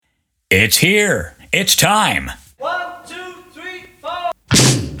It's here. It's time. 1, 2, 3, 4.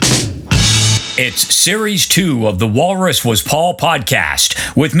 It's Series 2 of the Walrus Was Paul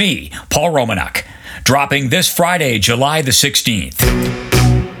podcast with me, Paul Romanuk, dropping this Friday, July the 16th.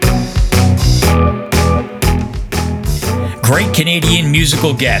 Great Canadian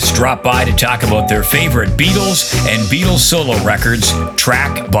musical guests drop by to talk about their favorite Beatles and Beatles solo records,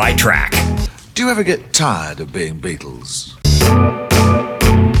 track by track. Do you ever get tired of being Beatles?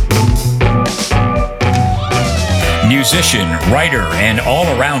 Musician, writer, and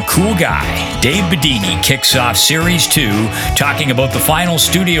all-around cool guy, Dave Bedini kicks off Series 2 talking about the final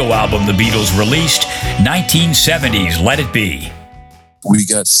studio album the Beatles released, 1970's Let It Be. We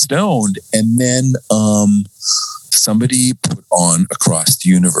got stoned, and then somebody put on Across the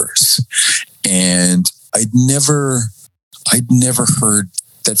Universe, and I'd never heard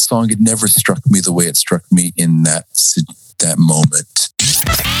that song. Had never struck me the way it struck me in that moment.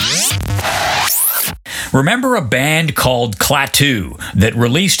 Remember a band called Klaatu that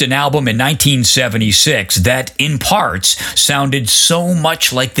released an album in 1976 that, in parts, sounded so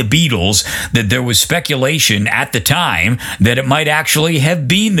much like the Beatles that there was speculation at the time that it might actually have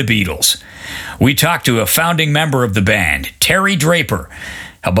been the Beatles? We talked to a founding member of the band, Terry Draper,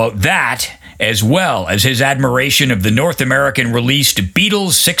 about that, as well as his admiration of the North American released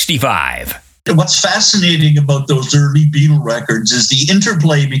Beatles 65. What's fascinating about those early Beatle records is the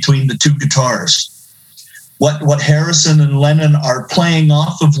interplay between the two guitars. What Harrison and Lennon are playing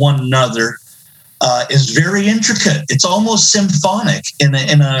off of one another is very intricate. It's almost symphonic in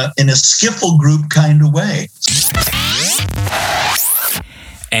a skiffle group kind of way.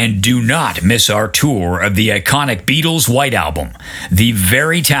 And do not miss our tour of the iconic Beatles White Album. The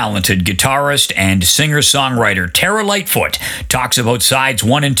very talented guitarist and singer-songwriter Tara Lightfoot talks about sides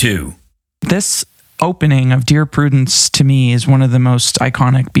 1 and 2. This opening of Dear Prudence to me is one of the most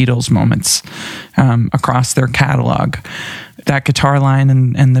iconic Beatles moments across their catalog. That guitar line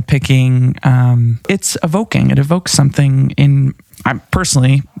and the picking, it's evoking. It evokes something in,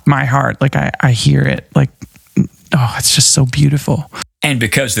 personally, my heart. Like I hear it, like, oh, it's just so beautiful. And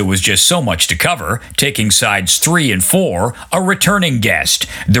because there was just so much to cover, taking sides 3 and 4, a returning guest,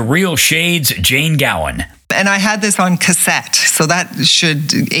 the Real Shades' Jane Gowan. And I had this on cassette, so that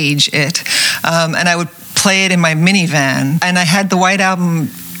should age it. And I would play it in my minivan. And I had the White Album,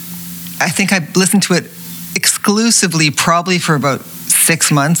 I think I listened to it exclusively probably for about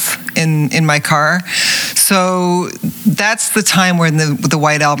 6 months in my car. So that's the time when the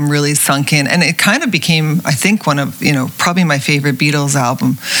White Album really sunk in. And it kind of became, I think, one of, probably my favorite Beatles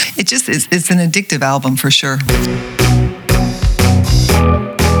album. It just is, it's an addictive album for sure.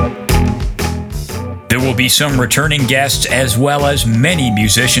 There will be some returning guests as well as many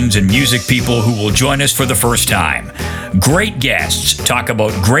musicians and music people who will join us for the first time. Great guests talk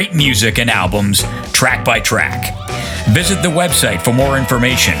about great music and albums, track by track. Visit the website for more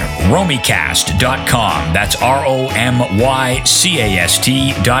information, romycast.com. That's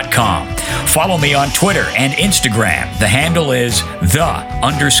ROMYCAST.com. Follow me on Twitter and Instagram. The handle is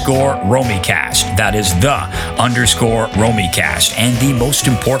 _Romycast. That is _Romycast. And the most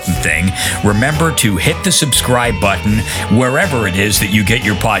important thing, remember to hit the subscribe button wherever it is that you get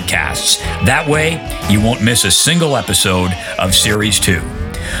your podcasts. That way, you won't miss a single episode of Series 2.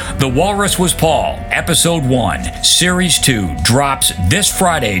 The Walrus Was Paul, Episode 1, Series 2, drops this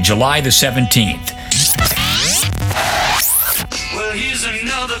Friday, July the 17th. Well, here's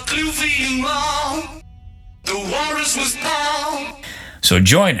another clue for you all. The Walrus Was Paul. So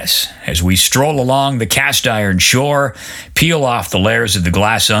join us as we stroll along the cast iron shore, peel off the layers of the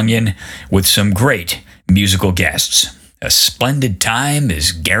glass onion with some great musical guests. A splendid time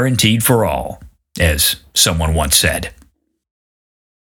is guaranteed for all, as someone once said.